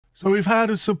So we've had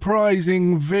a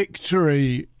surprising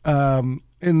victory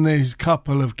in these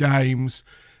couple of games.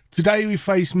 Today we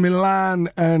face Milan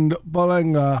and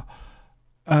Bologna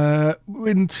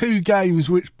in two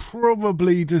games which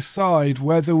probably decide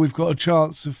whether we've got a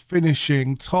chance of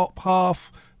finishing top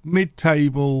half,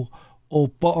 mid-table or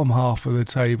bottom half of the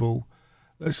table.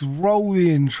 Let's roll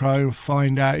the intro and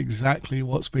find out exactly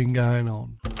what's been going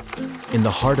on. In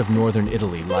the heart of northern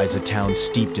Italy lies a town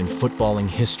steeped in footballing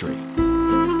history.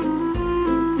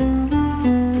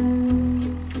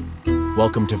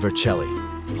 Welcome to Vercelli,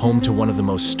 home to one of the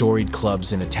most storied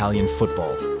clubs in Italian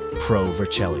football, Pro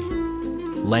Vercelli.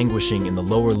 Languishing in the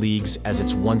lower leagues as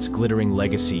its once glittering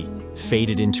legacy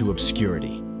faded into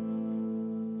obscurity.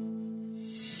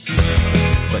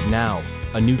 But now,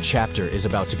 a new chapter is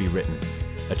about to be written.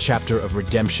 A chapter of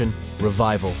redemption,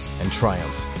 revival, and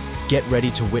triumph. Get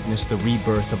ready to witness the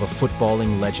rebirth of a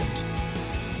footballing legend.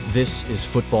 This is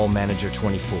Football Manager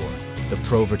 24, the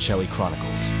Pro Vercelli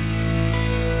Chronicles.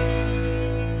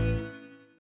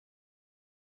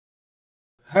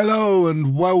 Hello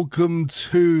and welcome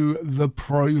to the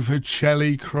Pro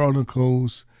Vercelli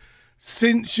Chronicles.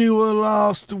 Since you were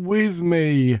last with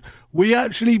me, we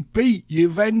actually beat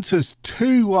Juventus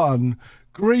 2-1.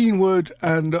 Greenwood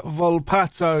and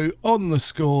Volpato on the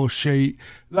score sheet.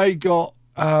 They got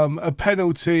a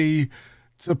penalty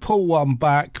to pull one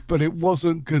back, but it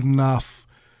wasn't good enough.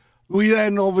 We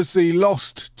then obviously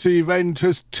lost to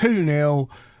Juventus 2-0.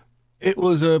 It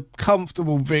was a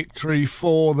comfortable victory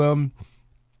for them.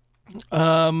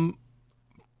 But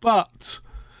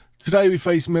today we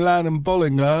face Milan and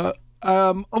Bologna.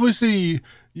 Obviously,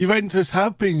 Juventus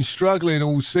have been struggling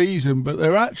all season, but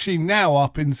they're actually now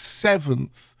up in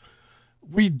 7th.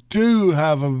 We do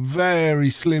have a very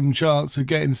slim chance of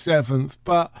getting 7th,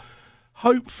 but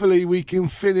hopefully we can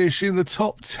finish in the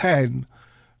top 10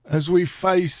 as we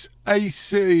face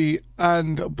AC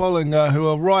and Bologna, who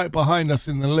are right behind us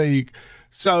in the league.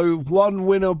 So one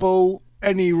winnable,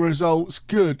 any results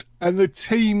good. And the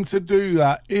team to do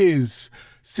that is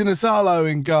Sinisalo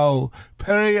in goal,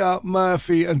 Perea,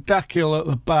 Murphy and Dakil at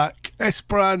the back,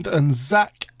 Esbrand and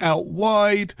Zach out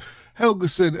wide,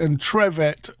 Helgeson and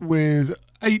Trevet with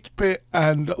 8-Bit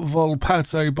and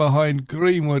Volpato behind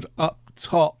Greenwood up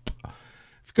top.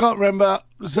 If you can't remember,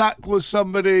 Zach was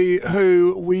somebody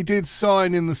who we did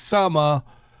sign in the summer,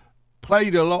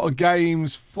 played a lot of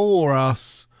games for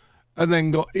us and then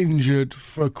got injured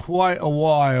for quite a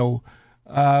while.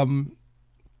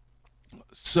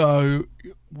 So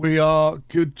we are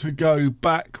good to go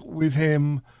back with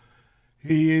him.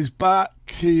 He is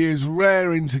back, he is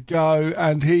raring to go,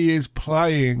 and he is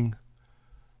playing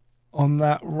on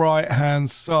that right-hand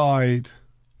side.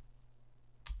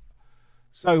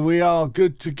 So we are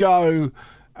good to go,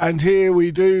 and here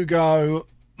we do go.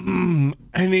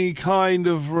 Any kind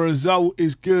of result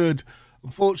is good.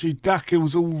 Unfortunately,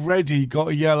 Dakil's already got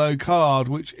a yellow card,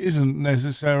 which isn't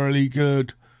necessarily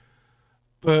good.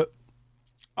 But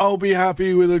I'll be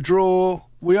happy with a draw.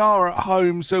 We are at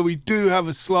home, so we do have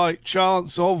a slight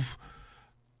chance of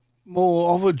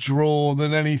more of a draw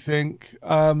than anything.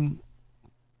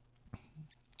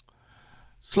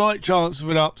 Slight chance of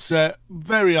an upset.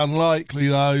 Very unlikely,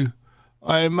 though.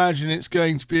 I imagine it's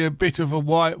going to be a bit of a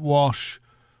whitewash.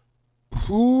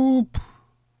 Poop.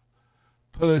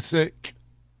 Pulisic.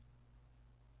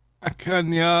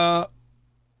 Akanya.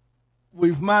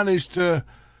 We've managed to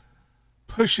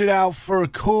push it out for a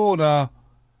corner.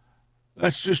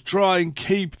 Let's just try and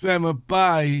keep them at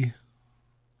bay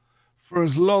for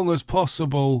as long as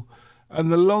possible.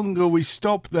 And the longer we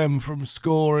stop them from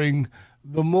scoring,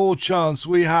 the more chance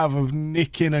we have of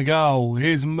nicking a goal.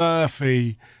 Here's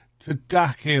Murphy to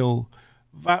Dakil.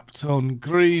 Vapton,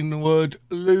 Greenwood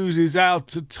loses out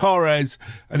to Torres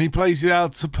and he plays it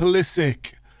out to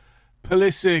Pulisic.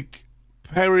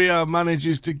 Perea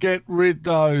manages to get rid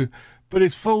though, but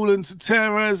it's fallen to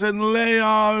Torres and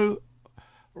Leo.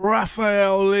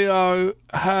 Rafael Leo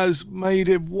has made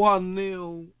it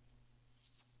 1-0.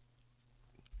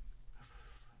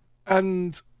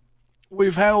 And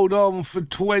we've held on for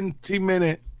 20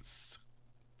 minutes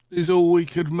is all we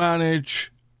could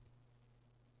manage.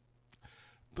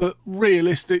 But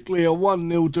realistically, a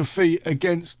 1-0 defeat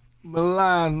against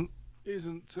Milan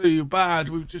isn't too bad.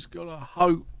 We've just got to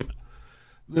hope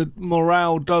that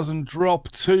morale doesn't drop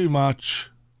too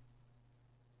much.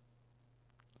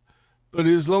 But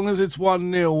as long as it's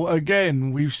 1-0,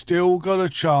 again, we've still got a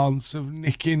chance of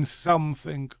nicking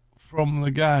something from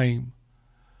the game.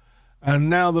 And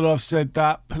now that I've said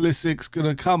that, Pulisic's going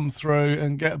to come through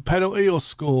and get a penalty or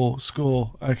score.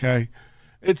 Score. Okay.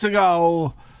 It's a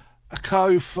goal.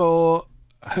 Kofor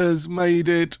has made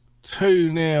it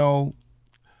 2-0.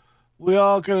 We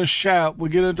are going to shout. We're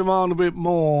going to demand a bit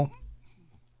more.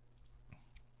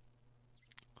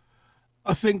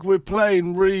 I think we're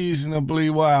playing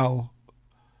reasonably well,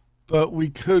 but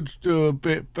we could do a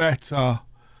bit better.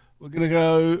 We're going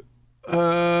to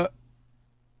go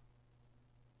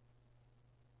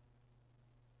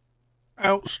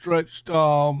outstretched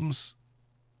arms.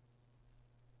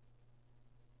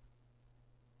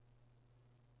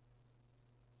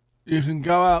 You can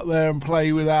go out there and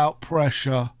play without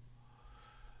pressure.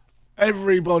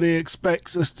 Everybody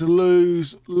expects us to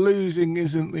lose. Losing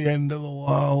isn't the end of the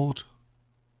world.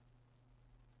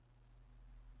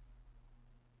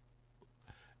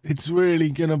 It's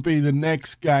really going to be the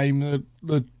next game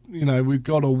that we've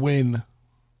got to win.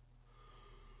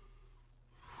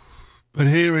 But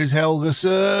here is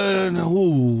Helgeson.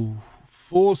 Ooh,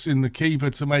 forcing the keeper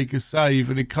to make a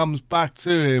save, and it comes back to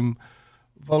him.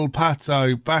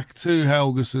 Volpato, back to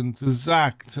Helgeson, to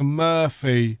Zach, to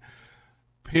Murphy.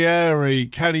 Pieri,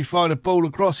 can he find a ball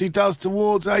across? He does,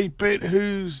 towards 8-Bit,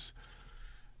 who's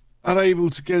unable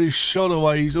to get his shot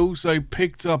away. He's also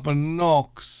picked up a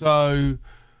knock, so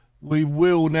we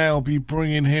will now be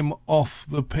bringing him off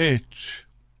the pitch.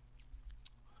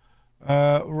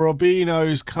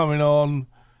 Robino's coming on.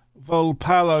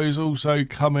 Volpalo's also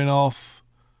coming off,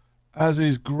 as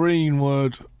is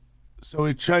Greenwood. So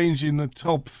we're changing the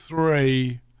top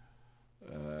three.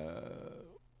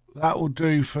 That will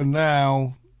do for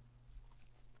now.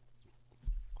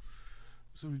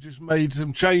 So we've just made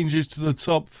some changes to the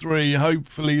top three.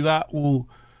 Hopefully that will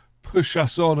push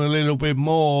us on a little bit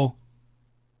more.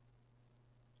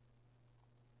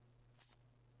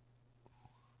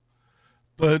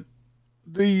 But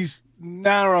these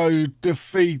narrow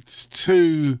defeats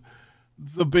to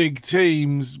the big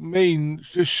teams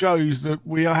just shows that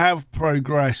we have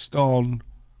progressed on.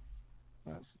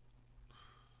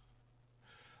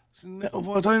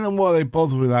 I don't know why they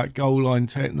bother with that goal line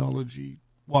technology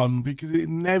one, because it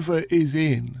never is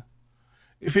in.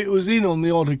 If it was in on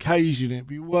the odd occasion, it'd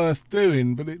be worth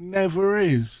doing, but it never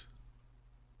is.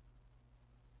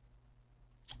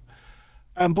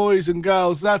 And boys and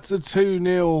girls, that's a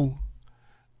 2-0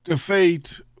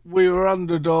 defeat. We were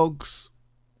underdogs.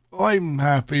 I'm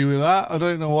happy with that. I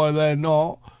don't know why they're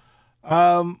not.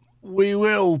 We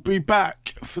will be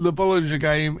back for the Bollinger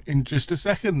game in just a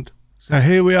second. So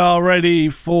here we are ready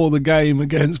for the game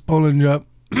against Bollinger,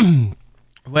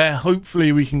 where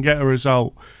hopefully we can get a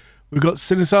result. We've got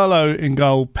Sinisalo in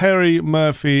goal, Perry,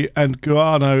 Murphy and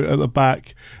Guano at the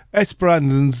back,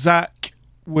 Esperand and Zach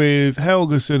with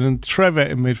Helgeson and Trevet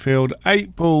in midfield,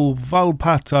 8-Ball,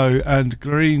 Volpato and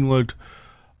Greenwood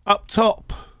up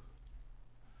top.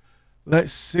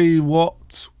 Let's see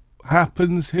what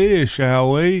happens here,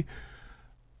 shall we?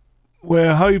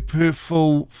 We're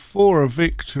hopeful for a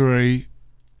victory.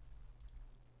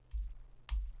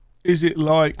 Is it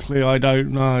likely? I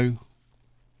don't know.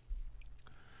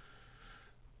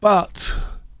 But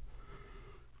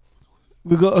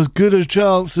we've got as good a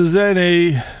chance as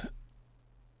any.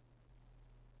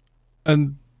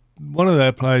 And one of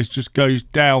their players just goes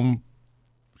down.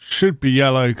 Should be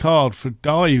yellow card for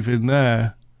diving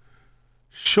there.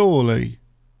 Surely.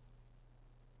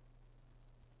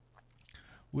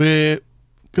 We've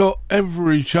got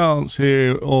every chance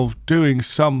here of doing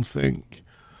something.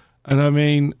 And I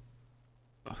mean,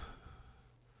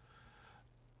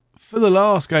 for the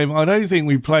last game, I don't think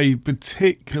we played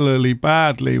particularly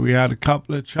badly. We had a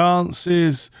couple of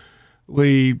chances.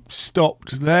 We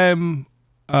stopped them.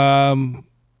 And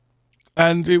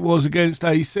it was against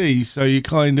AC, so you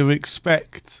kind of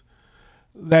expect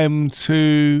them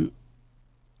to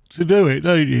do it,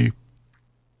 don't you?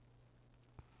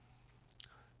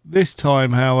 This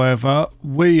time, however,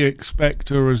 we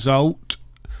expect a result.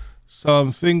 So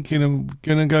I'm thinking I'm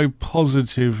going to go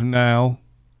positive now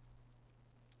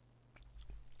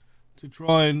to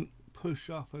try and push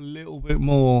up a little bit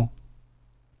more.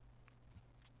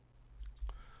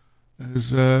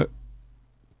 As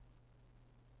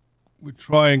we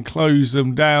try and close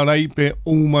them down. 8-Bit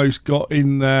almost got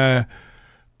in there,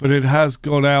 but it has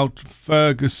gone out to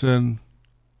Ferguson.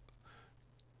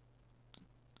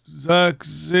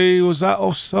 Xerxes, was that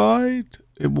offside?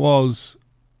 It was.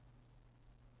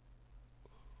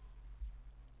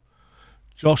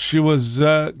 Joshua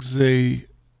Xerxes.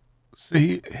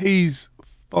 See, he's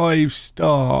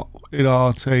 5-star in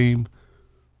our team.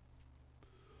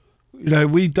 You know,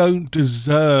 we don't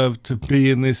deserve to be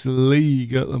in this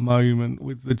league at the moment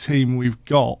with the team we've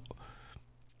got.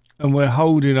 And we're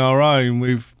holding our own.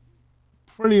 We've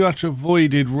pretty much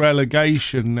avoided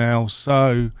relegation now,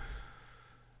 so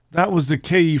that was the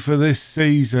key for this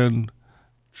season.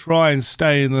 Try and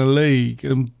stay in the league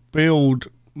and build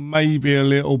maybe a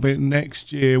little bit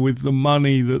next year with the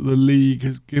money that the league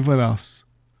has given us.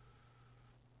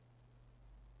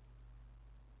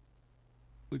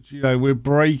 Which, you know, we're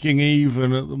breaking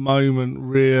even at the moment,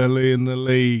 really, in the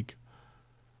league.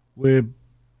 We're,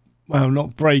 well,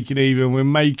 not breaking even. We're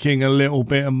making a little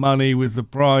bit of money with the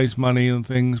prize money and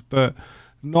things, but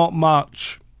not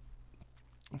much.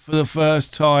 For the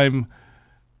first time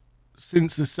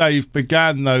since the save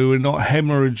began, though, we're not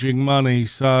hemorrhaging money.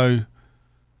 So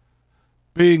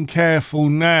being careful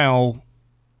now.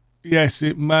 Yes,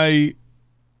 it may.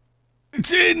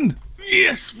 It's in!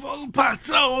 Yes,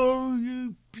 Volpato! Oh,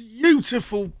 you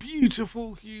beautiful,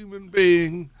 beautiful human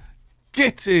being.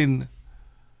 Get in.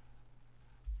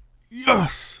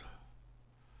 Yes.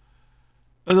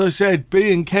 As I said,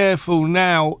 being careful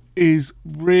now is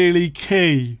really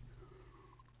key.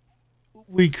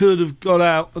 We could have got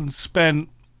out and spent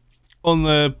on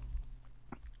the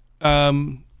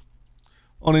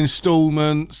on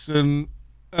installments and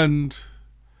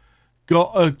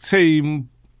got a team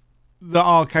that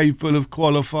are capable of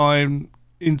qualifying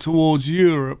in towards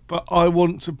Europe, but I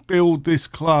want to build this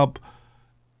club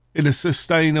in a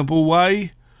sustainable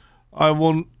way. I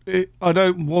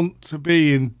don't want to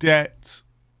be in debt,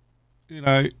 you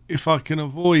know, if I can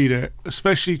avoid it,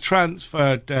 especially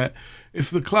transfer debt. If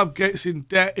the club gets in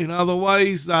debt in other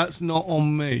ways, that's not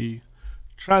on me.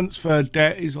 Transfer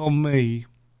debt is on me.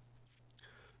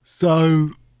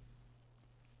 So,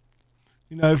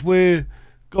 you know, if we've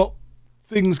got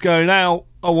things going out,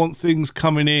 I want things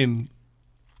coming in.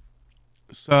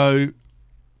 So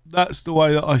that's the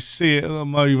way that I see it at the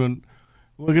moment.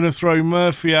 We're going to throw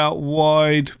Murphy out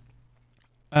wide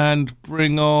and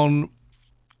bring on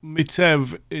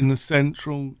Mitev in the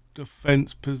central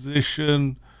defence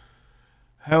position.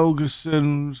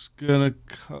 Helgeson's going to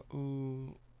cut.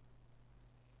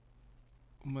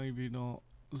 Maybe not.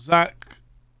 Zach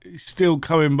is still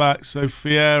coming back, so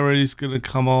Fiera is going to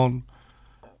come on.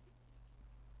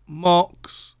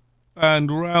 Mox and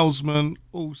Rousman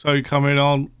also coming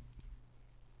on.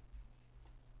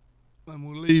 And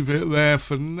we'll leave it there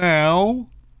for now.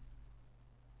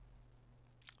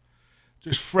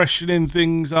 Just freshening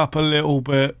things up a little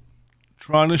bit.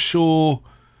 Trying to shore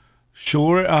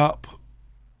it up.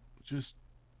 Just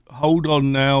hold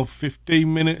on now.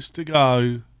 15 minutes to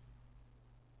go.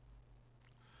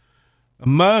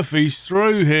 And Murphy's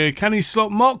through here. Can he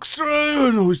slot Mox through?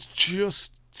 And was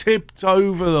just tipped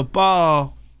over the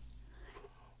bar.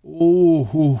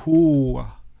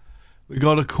 Oh, we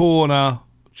got a corner.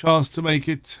 Chance to make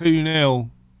it 2-0.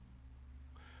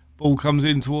 Ball comes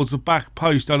in towards the back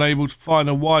post. Unable to find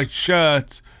a white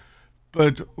shirt.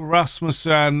 But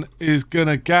Rasmussen is going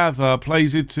to gather.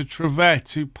 Plays it to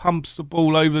Trevette, who pumps the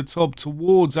ball over the top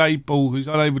towards 8-Ball, who's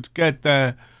unable to get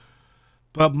there.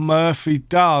 But Murphy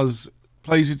does.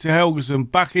 Plays it to Helgeson.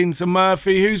 Back into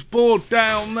Murphy, who's brought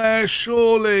down there,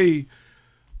 surely.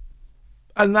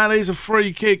 And that is a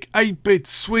free kick. 8-Bit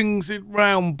swings it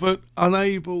round, but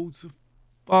unable to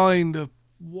find a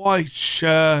white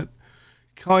shirt.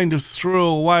 Kind of threw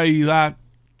away that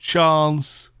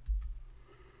chance.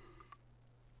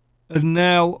 And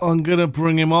now I'm going to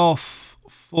bring him off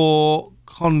for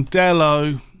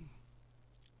Condello.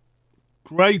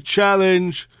 Great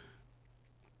challenge.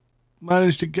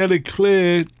 Managed to get it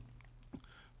cleared.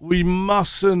 We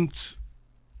mustn't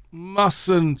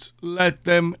let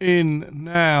them in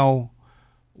now.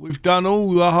 We've done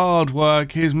all the hard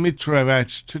work. Here's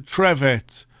Mitrovic to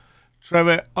Trevette.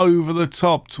 Trevette over the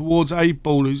top towards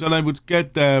 8-Ball, who's unable to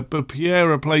get there. But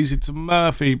Piera plays it to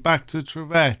Murphy. Back to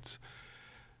Trevette.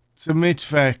 To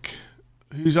Mitvek,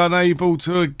 who's unable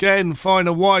to again find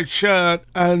a white shirt.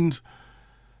 And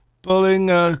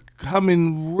Bullinger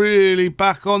coming really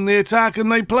back on the attack.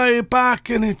 And they play it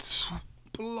back. And it's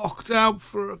blocked out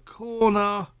for a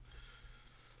corner.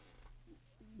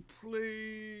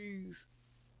 Please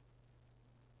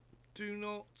do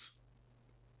not.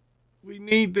 We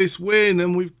need this win,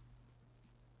 and we've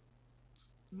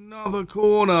another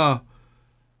corner.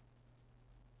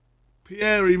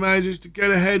 Pieri manages to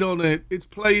get ahead on it. It's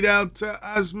played out to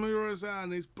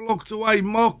Asmurazan. It's blocked away.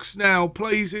 Mox now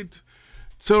plays it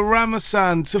to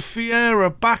Ramasan, to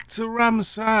Fiera, back to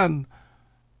Ramsan.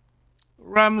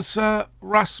 Rasmussen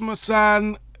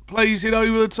plays it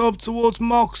over the top towards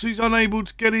Mox, who's unable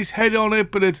to get his head on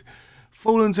it, but it's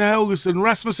fallen to Helgeson.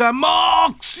 Rasmussen,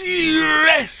 Mox!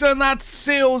 Yes! And that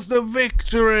seals the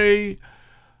victory.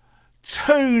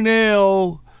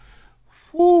 2-0.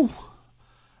 Woo!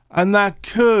 And that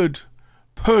could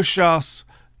push us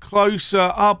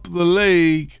closer up the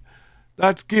league.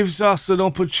 That gives us an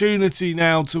opportunity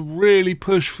now to really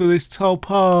push for this top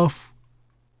half.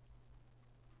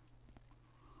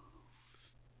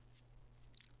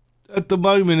 at the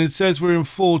moment it says we're in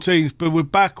 14th, but we're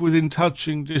back within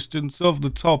touching distance of the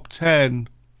top 10.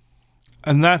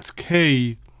 And that's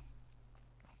key.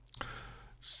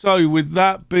 So with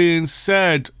that being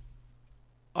said,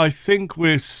 I think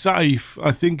we're safe.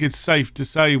 I think it's safe to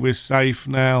say we're safe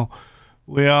now.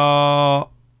 We are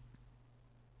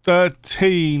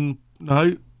 13,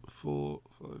 no, 4,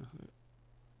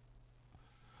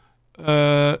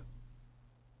 5,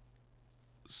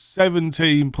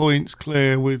 17 points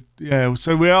clear with, yeah,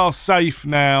 so we are safe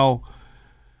now.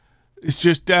 It's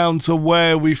just down to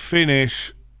where we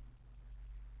finish.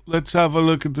 Let's have a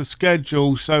look at the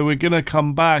schedule. So we're going to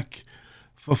come back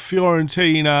for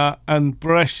Fiorentina and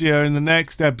Brescia in the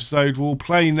next episode. We'll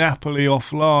play Napoli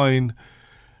offline.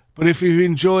 But if you've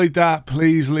enjoyed that,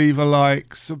 please leave a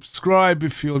like. Subscribe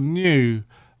if you're new.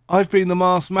 I've been the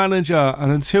Masked Manager,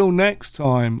 and until next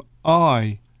time,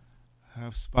 I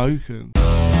have spoken.